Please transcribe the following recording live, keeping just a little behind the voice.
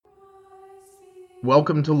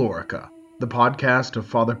Welcome to Lorica, the podcast of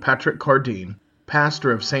Father Patrick Cardine,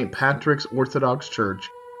 pastor of St. Patrick's Orthodox Church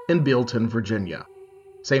in Bealton, Virginia.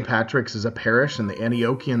 St. Patrick's is a parish in the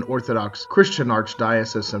Antiochian Orthodox Christian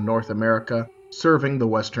Archdiocese of North America, serving the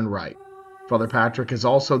Western Rite. Father Patrick is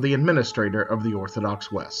also the administrator of the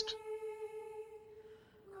Orthodox West.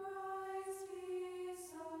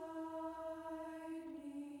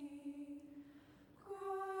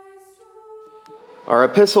 Our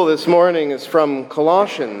epistle this morning is from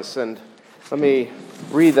Colossians, and let me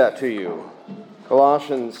read that to you.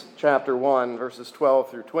 Colossians chapter 1, verses 12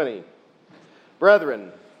 through 20.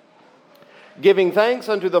 Brethren, giving thanks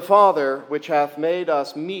unto the Father, which hath made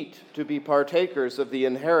us meet to be partakers of the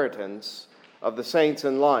inheritance of the saints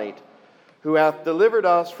in light, who hath delivered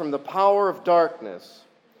us from the power of darkness,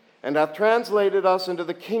 and hath translated us into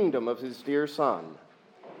the kingdom of his dear Son,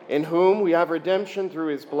 in whom we have redemption through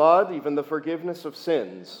his blood, even the forgiveness of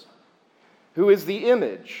sins, who is the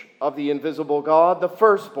image of the invisible God, the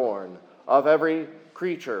firstborn of every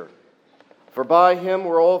creature. For by him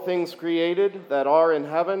were all things created that are in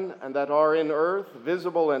heaven and that are in earth,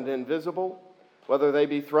 visible and invisible, whether they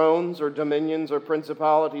be thrones or dominions or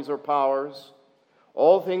principalities or powers.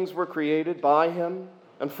 All things were created by him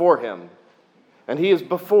and for him, and he is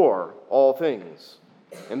before all things,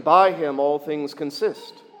 and by him all things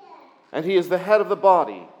consist. And he is the head of the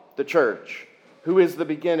body, the church, who is the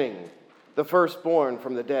beginning, the firstborn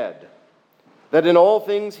from the dead, that in all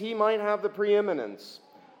things he might have the preeminence.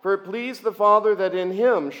 For it pleased the Father that in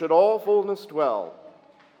him should all fullness dwell,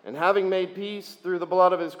 and having made peace through the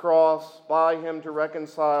blood of his cross, by him to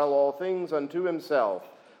reconcile all things unto himself.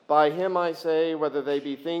 By him, I say, whether they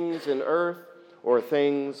be things in earth or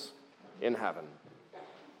things in heaven.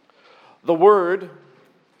 The Word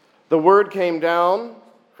came down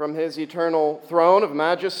from his eternal throne of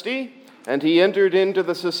majesty, and he entered into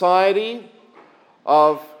the society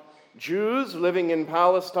of Jews living in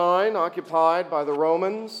Palestine, occupied by the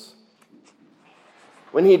Romans.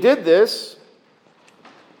 When he did this,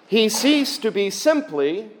 he ceased to be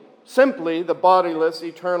simply the bodiless,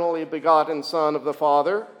 eternally begotten Son of the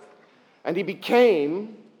Father, and he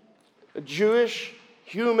became a Jewish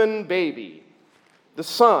human baby, the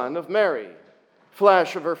son of Mary,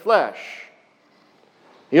 flesh of her flesh.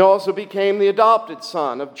 He also became the adopted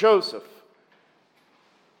son of Joseph.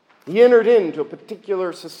 He entered into a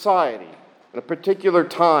particular society, in a particular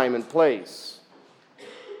time and place.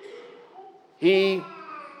 He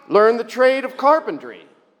learned the trade of carpentry.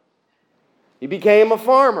 He became a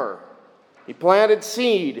farmer. He planted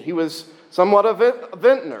seed. He was somewhat of a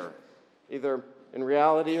vintner, either in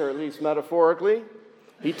reality or at least metaphorically.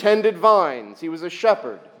 He tended vines. He was a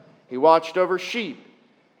shepherd. He watched over sheep.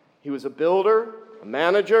 He was a builder, a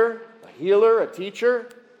manager, a healer, a teacher.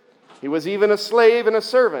 He was even a slave and a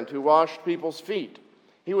servant who washed people's feet.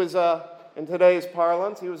 He was in today's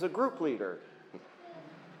parlance, he was a group leader.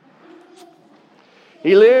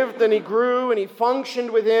 He lived and he grew and he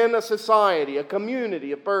functioned within a society, a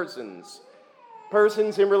community of persons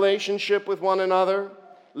in relationship with one another,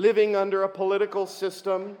 living under a political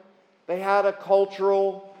system. They had a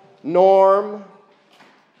cultural norm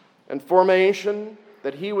and formation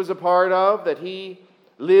that he was a part of, that he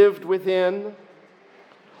lived within.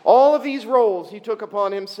 All of these roles he took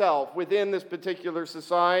upon himself within this particular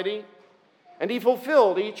society, and he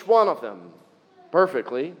fulfilled each one of them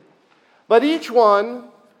perfectly. But each one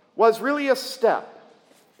was really a step.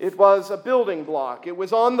 It was a building block. It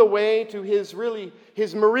was on the way to his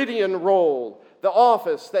meridian role, the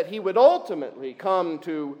office that he would ultimately come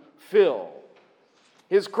to fill.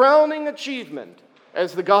 His crowning achievement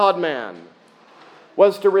as the God-man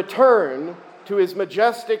was to return to his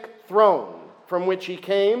majestic throne from which he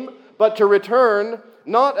came, but to return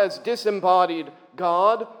not as disembodied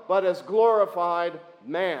God, but as glorified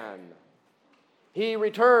man. He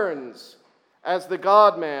returns as the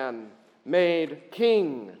God-man made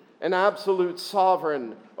king and absolute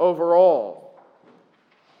sovereign over all.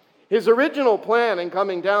 His original plan in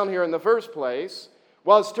coming down here in the first place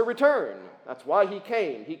was to return. That's why he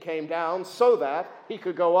came. He came down so that he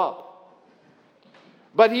could go up.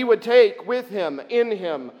 But he would take with him, in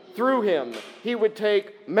him, through him, he would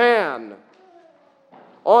take man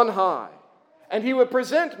on high. And he would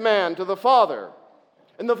present man to the Father.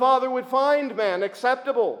 And the Father would find man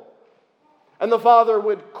acceptable. And the Father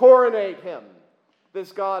would coronate him,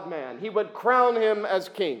 this God-man. He would crown him as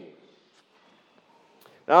king.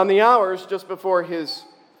 Now, in the hours just before his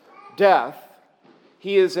death,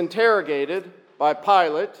 he is interrogated by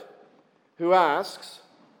Pilate, who asks,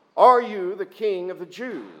 "Are you the king of the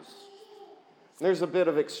Jews?" There's a bit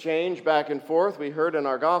of exchange back and forth. We heard in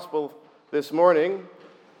our gospel this morning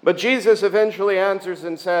But Jesus eventually answers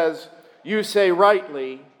and says, "You say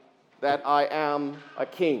rightly that I am a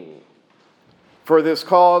king. For this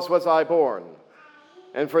cause was I born,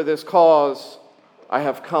 and for this cause I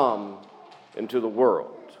have come into the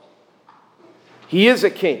world." He is a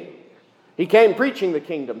king. He came preaching the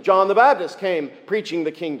kingdom. John the Baptist came preaching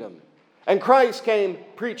the kingdom. And Christ came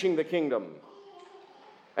preaching the kingdom.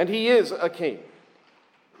 And he is a king.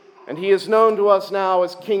 And he is known to us now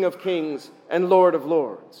as King of Kings and Lord of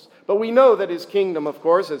Lords. But we know that his kingdom, of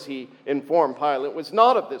course, as he informed Pilate, was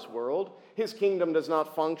not of this world. His kingdom does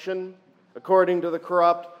not function according to the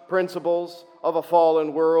corrupt principles of a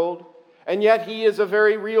fallen world. And yet he is a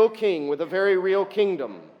very real king with a very real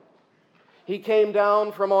kingdom. He came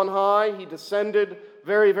down from on high. He descended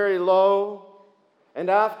very, very low. And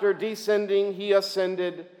after descending, he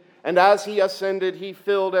ascended. And as he ascended, he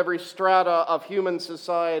filled every strata of human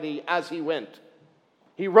society as he went.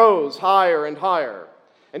 He rose higher and higher.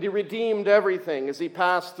 And he redeemed everything as he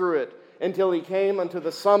passed through it until he came unto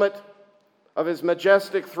the summit of his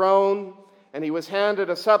majestic throne. And he was handed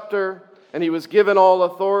a scepter. And he was given all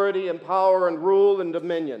authority and power and rule and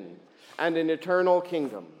dominion and an eternal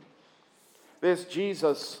kingdom. This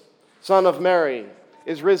Jesus, Son of Mary,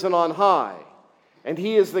 is risen on high, and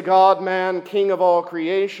he is the God-man, King of all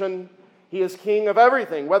creation. He is King of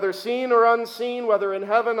everything, whether seen or unseen, whether in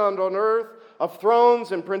heaven and on earth, of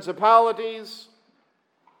thrones and principalities,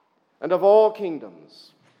 and of all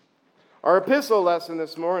kingdoms. Our epistle lesson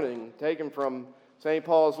this morning, taken from St.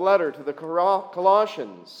 Paul's letter to the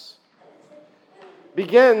Colossians,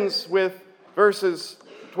 begins with verses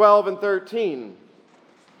 12 and 13.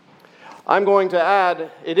 I'm going to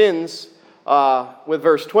add, it ends with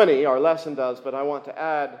verse 20, our lesson does, but I want to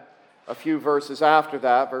add a few verses after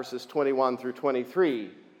that, verses 21 through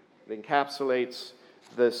 23, that encapsulates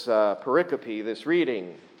this pericope, this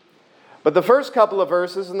reading. But the first couple of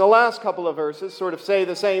verses and the last couple of verses sort of say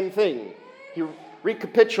the same thing. He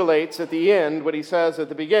recapitulates at the end what he says at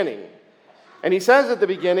the beginning. And he says at the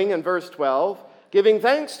beginning in verse 12, "Giving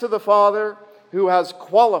thanks to the Father who has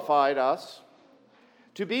qualified us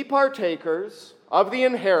to be partakers of the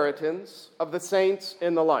inheritance of the saints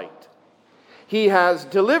in the light. He has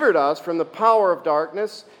delivered us from the power of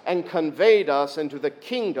darkness and conveyed us into the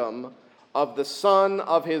kingdom of the Son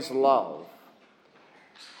of his love."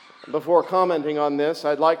 Before commenting on this,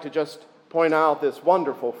 I'd like to just point out this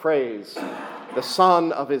wonderful phrase, the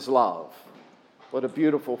Son of his love. What a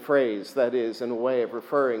beautiful phrase that is in a way of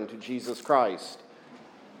referring to Jesus Christ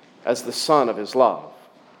as the Son of his love.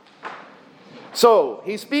 So,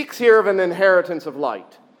 he speaks here of an inheritance of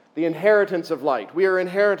light. The inheritance of light. We are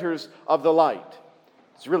inheritors of the light.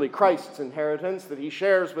 It's really Christ's inheritance that he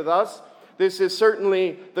shares with us. This is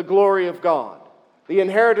certainly the glory of God. The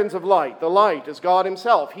inheritance of light. The light is God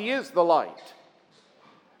himself. He is the light.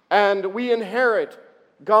 And we inherit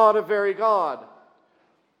God of very God.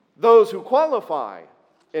 Those who qualify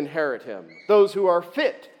inherit him. Those who are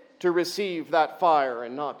fit to receive that fire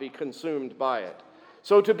and not be consumed by it.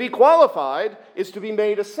 So to be qualified is to be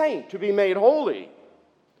made a saint, to be made holy.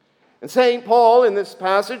 And St. Paul in this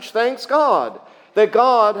passage thanks God that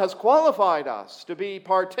God has qualified us to be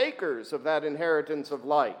partakers of that inheritance of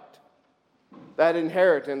light. That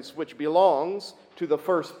inheritance which belongs to the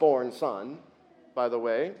firstborn Son, by the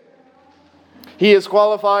way. He has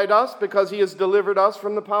qualified us because he has delivered us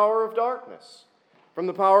from the power of darkness, from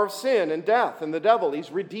the power of sin and death and the devil.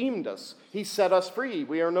 He's redeemed us. He set us free.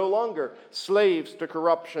 We are no longer slaves to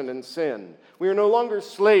corruption and sin. We are no longer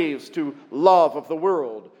slaves to love of the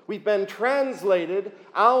world. We've been translated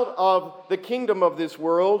out of the kingdom of this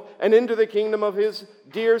world and into the kingdom of his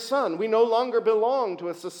dear Son. We no longer belong to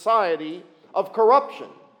a society of corruption,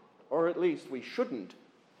 or at least we shouldn't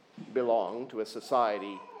belong to a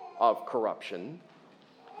society of corruption.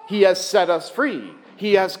 He has set us free.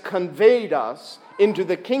 He has conveyed us into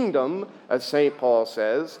the kingdom, as St. Paul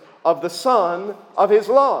says, of the Son of his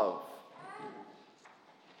love.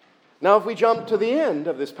 Now, if we jump to the end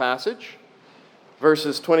of this passage,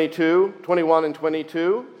 verses 21 and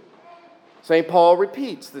 22, St. Paul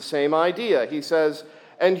repeats the same idea. He says,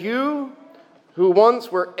 "And you who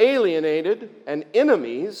once were alienated and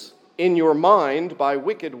enemies in your mind by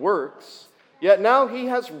wicked works, yet now he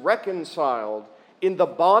has reconciled in the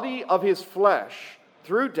body of his flesh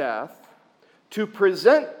through death, to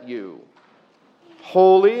present you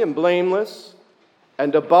holy and blameless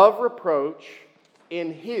and above reproach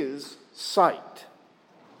in his sight."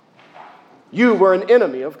 You were an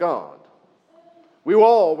enemy of God. We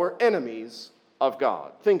all were enemies of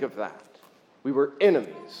God. Think of that. We were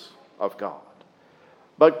enemies of God.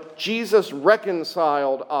 But Jesus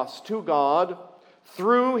reconciled us to God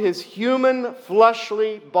through his human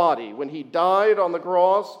fleshly body when he died on the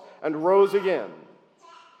cross and rose again.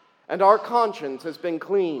 And our conscience has been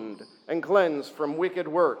cleaned and cleansed from wicked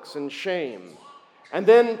works and shame. And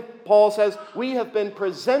then Paul says, we have been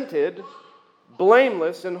presented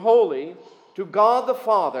blameless and holy to God the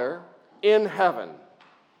Father in heaven.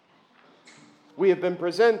 We have been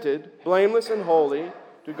presented blameless and holy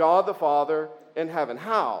to God the Father in heaven.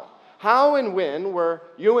 How? How and when were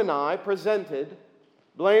you and I presented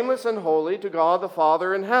blameless and holy to God the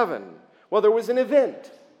Father in heaven? Well, there was an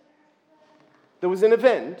event. There was an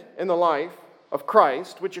event in the life of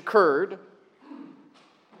Christ which occurred,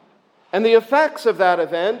 and the effects of that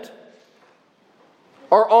event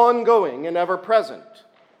are ongoing and ever present.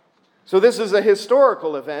 So this is a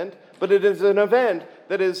historical event, but it is an event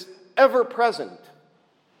that is ever present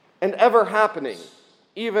and ever happening,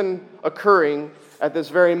 even occurring at this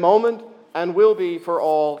very moment and will be for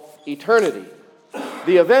all eternity.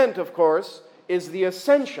 The event, of course, is the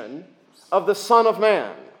ascension of the Son of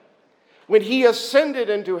Man. When he ascended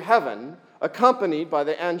into heaven, accompanied by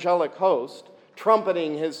the angelic host,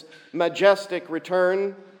 trumpeting his majestic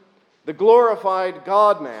return, the glorified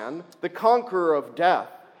God-man, the conqueror of death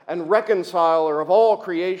and reconciler of all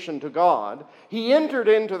creation to God, he entered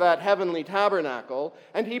into that heavenly tabernacle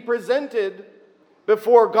and he presented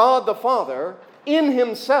before God the Father in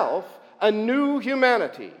himself a new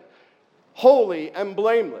humanity, holy and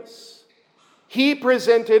blameless. He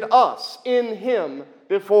presented us in him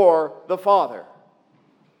before the Father.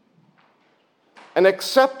 An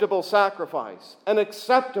acceptable sacrifice, an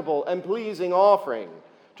acceptable and pleasing offering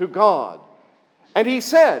to God. And he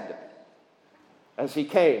said, as he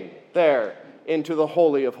came there into the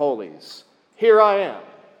Holy of Holies, here I am.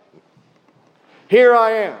 Here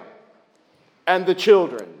I am, and the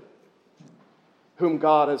children whom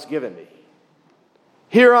God has given me.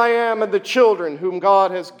 Here I am, and the children whom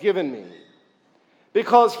God has given me.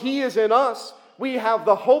 Because he is in us, we have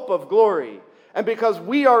the hope of glory. And because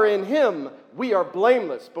we are in him, we are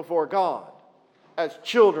blameless before God as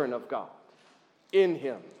children of God. In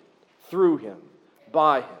him, through him,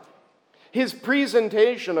 by him. His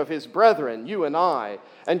presentation of his brethren, you and I,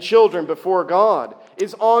 and children before God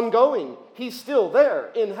is ongoing. He's still there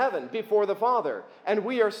in heaven before the Father, and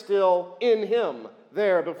we are still in him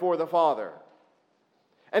there before the Father.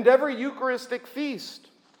 And every Eucharistic feast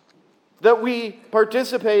that we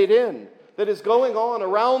participate in, that is going on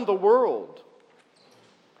around the world,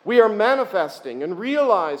 we are manifesting and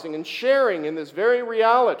realizing and sharing in this very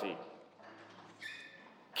reality.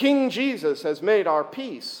 King Jesus has made our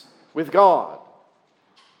peace with God.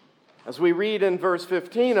 As we read in verse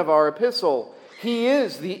 15 of our epistle, he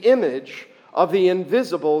is the image of the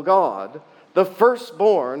invisible God, the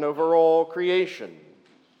firstborn over all creation.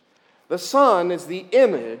 The Son is the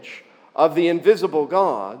image of the invisible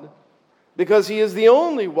God because he is the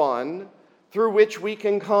only one through which we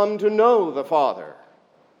can come to know the Father.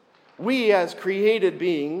 We as created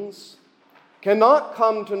beings cannot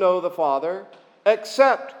come to know the Father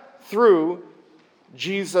except through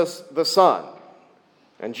Jesus the Son.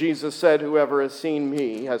 And Jesus said, whoever has seen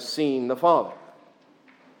me has seen the Father.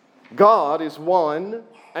 God is one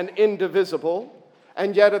and indivisible,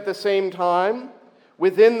 and yet at the same time,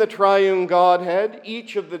 within the triune Godhead,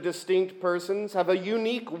 each of the distinct persons have a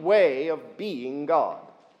unique way of being God.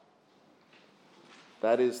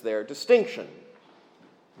 That is their distinction.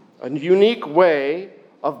 A unique way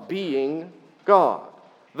of being God.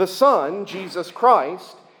 The Son, Jesus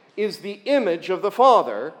Christ, is the image of the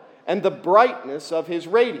Father and the brightness of his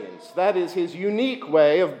radiance. That is his unique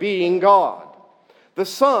way of being God. The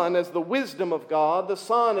Son, as the wisdom of God, the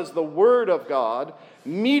Son, as the Word of God,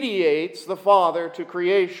 mediates the Father to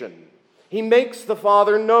creation. He makes the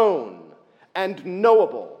Father known and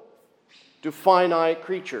knowable to finite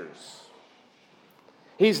creatures.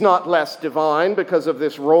 He's not less divine because of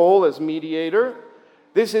this role as mediator.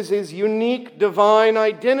 This is his unique divine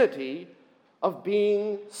identity of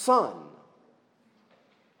being Son.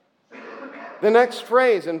 The next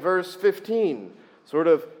phrase in verse 15 sort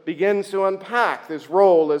of begins to unpack this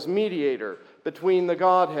role as mediator between the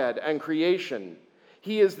Godhead and creation.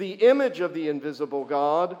 He is the image of the invisible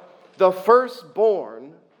God, the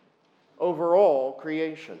firstborn over all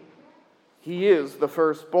creation. He is the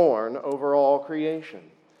firstborn over all creation.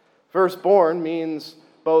 Firstborn means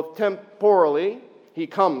both temporally, he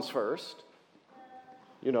comes first.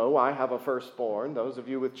 You know, I have a firstborn. Those of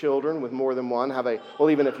you with children with more than one have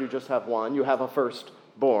even if you just have one, you have a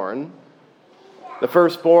firstborn. The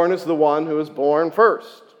firstborn is the one who is born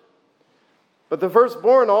first. But the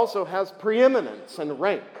firstborn also has preeminence and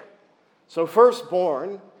rank. So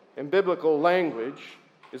firstborn, in biblical language,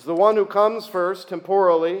 is the one who comes first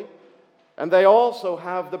temporally, and they also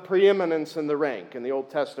have the preeminence in the rank. In the Old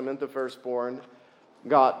Testament, the firstborn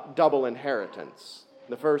got double inheritance.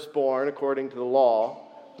 The firstborn, according to the law,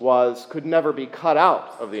 could never be cut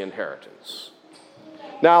out of the inheritance.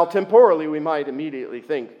 Now, temporally, we might immediately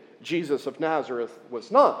think Jesus of Nazareth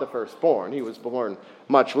was not the firstborn. He was born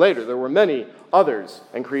much later. There were many others,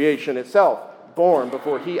 and creation itself born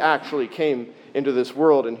before he actually came into this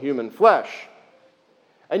world in human flesh.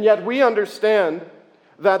 And yet we understand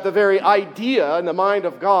that the very idea in the mind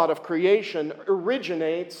of God of creation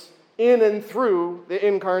originates in and through the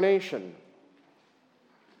incarnation.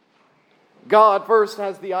 God first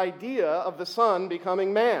has the idea of the Son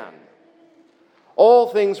becoming man. All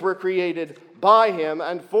things were created by him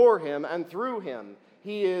and for him and through him.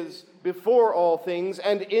 He is before all things,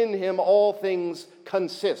 and in him all things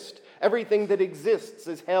consist. Everything that exists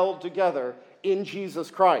is held together in Jesus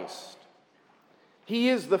Christ. He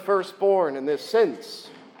is the firstborn in this sense.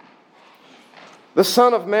 The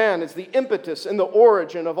Son of Man is the impetus and the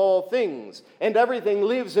origin of all things, and everything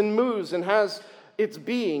lives and moves and has its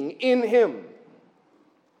being in him.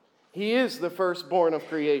 He is the firstborn of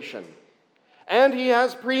creation, and he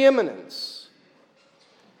has preeminence.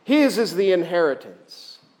 His is the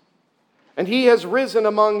inheritance, and he has risen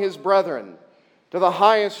among his brethren to the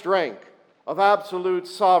highest rank of absolute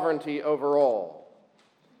sovereignty over all.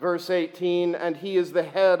 Verse 18, and he is the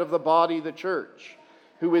head of the body, the church,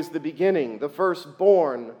 who is the beginning, the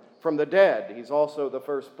firstborn from the dead. He's also the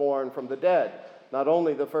firstborn from the dead. Not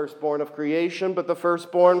only the firstborn of creation, but the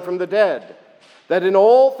firstborn from the dead, that in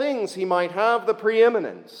all things he might have the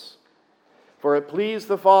preeminence. For it pleased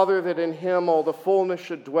the Father that in him all the fullness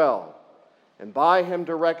should dwell, and by him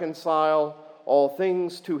to reconcile all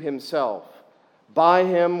things to himself. By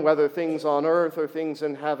him, whether things on earth or things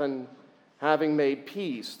in heaven, having made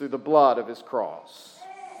peace through the blood of his cross.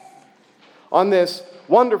 On this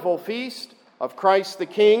wonderful feast of Christ the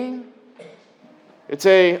King, it's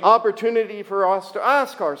an opportunity for us to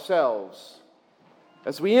ask ourselves,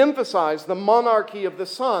 as we emphasize the monarchy of the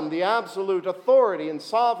Son, the absolute authority and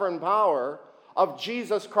sovereign power of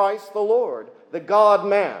Jesus Christ the Lord, the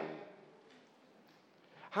God-man.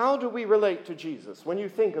 How do we relate to Jesus? When you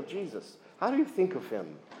think of Jesus, how do you think of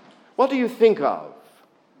him? What do you think of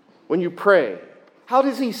when you pray? How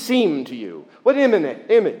does he seem to you? What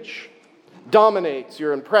image dominates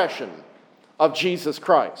your impression of Jesus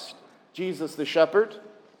Christ? Jesus the shepherd,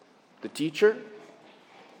 the teacher,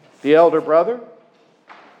 the elder brother,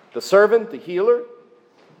 the servant, the healer.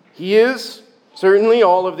 He is certainly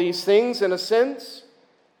all of these things in a sense.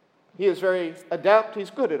 He is very adept. He's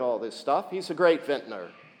good at all this stuff. He's a great vintner,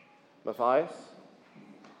 Matthias.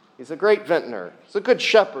 He's a great vintner. He's a good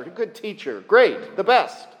shepherd, a good teacher. Great, the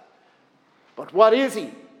best. But what is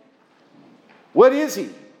he? What is he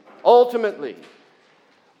ultimately?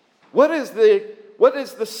 What is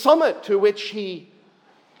the summit to which he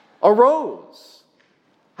arose?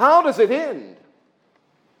 How does it end?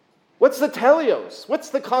 What's the teleos? What's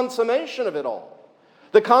the consummation of it all?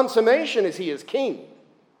 The consummation is he is king.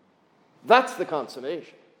 That's the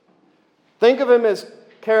consummation. Think of him as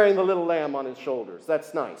carrying the little lamb on his shoulders.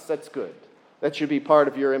 That's nice. That's good. That should be part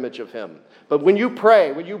of your image of him. But when you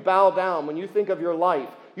pray, when you bow down, when you think of your life,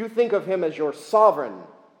 you think of him as your sovereign,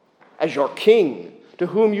 as your king, to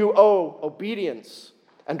whom you owe obedience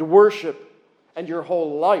and worship and your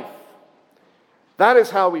whole life. That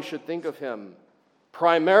is how we should think of him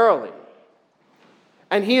primarily.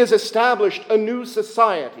 And he has established a new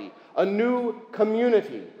society, a new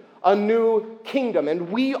community, a new kingdom,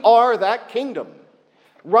 and we are that kingdom.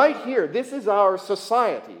 Right here, this is our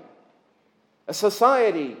society. A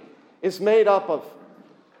society is made up of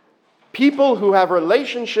people who have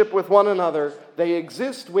relationship with one another. They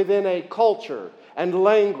exist within a culture and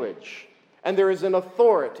language, and there is an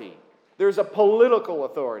authority. There's a political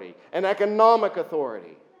authority, an economic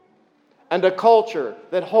authority, and a culture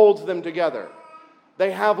that holds them together.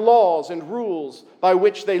 They have laws and rules by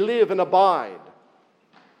which they live and abide.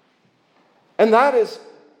 And that is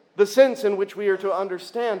the sense in which we are to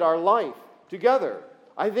understand our life together.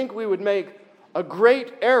 I think we would make a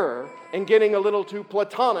great error in getting a little too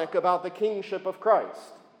Platonic about the kingship of Christ,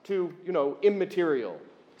 too, immaterial,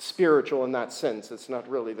 spiritual in that sense. It's not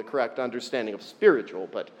really the correct understanding of spiritual,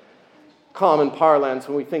 but common parlance,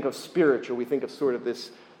 when we think of spiritual, we think of sort of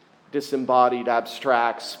this disembodied,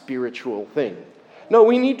 abstract, spiritual thing. No,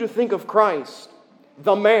 we need to think of Christ,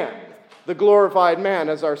 the man, the glorified man,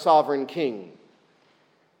 as our sovereign king,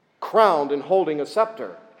 crowned and holding a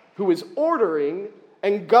scepter, who is ordering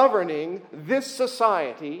and governing this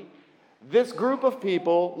society, this group of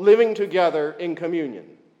people living together in communion.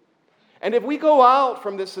 And if we go out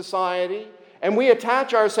from this society and we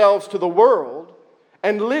attach ourselves to the world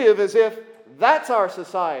and live as if that's our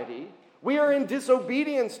society, we are in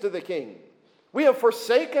disobedience to the King. We have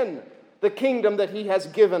forsaken the kingdom that He has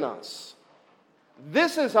given us.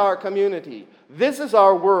 This is our community. This is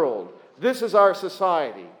our world. This is our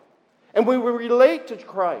society. And we will relate to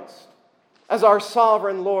Christ as our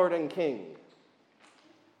sovereign Lord and King.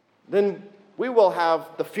 Then we will have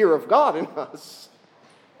the fear of God in us.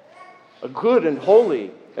 A good and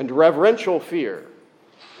holy and reverential fear.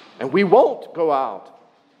 And we won't go out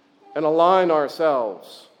and align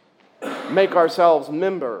ourselves, make ourselves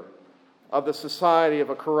member of the society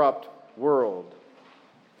of a corrupt world.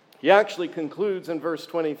 He actually concludes in verse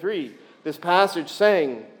 23, this passage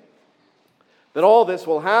saying that all this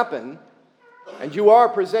will happen, and you are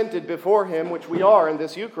presented before Him, which we are in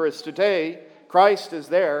this Eucharist today. Christ is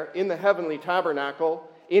there in the heavenly tabernacle,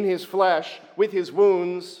 in His flesh, with His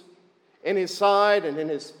wounds, in His side and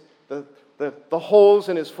in the holes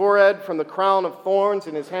in His forehead from the crown of thorns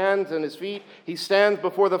in His hands and His feet. He stands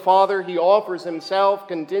before the Father. He offers Himself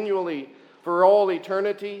continually for all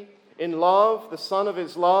eternity in love, the Son of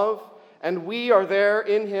His love. And we are there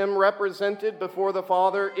in Him, represented before the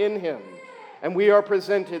Father in Him. And we are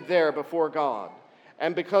presented there before God.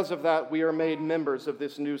 And because of that, we are made members of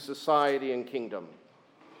this new society and kingdom.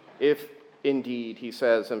 If indeed, he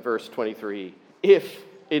says in verse 23, if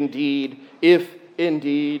indeed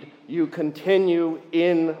you continue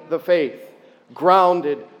in the faith,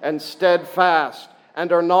 grounded and steadfast,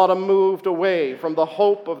 and are not moved away from the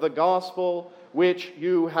hope of the gospel which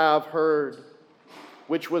you have heard,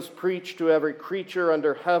 which was preached to every creature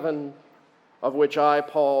under heaven, of which I,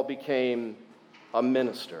 Paul, became a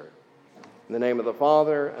minister. In the name of the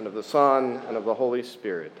Father, and of the Son, and of the Holy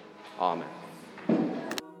Spirit. Amen.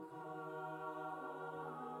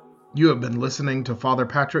 You have been listening to Father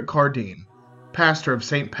Patrick Cardeen, pastor of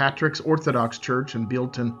St. Patrick's Orthodox Church in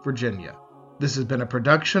Bealton, Virginia. This has been a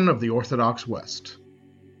production of the Orthodox West.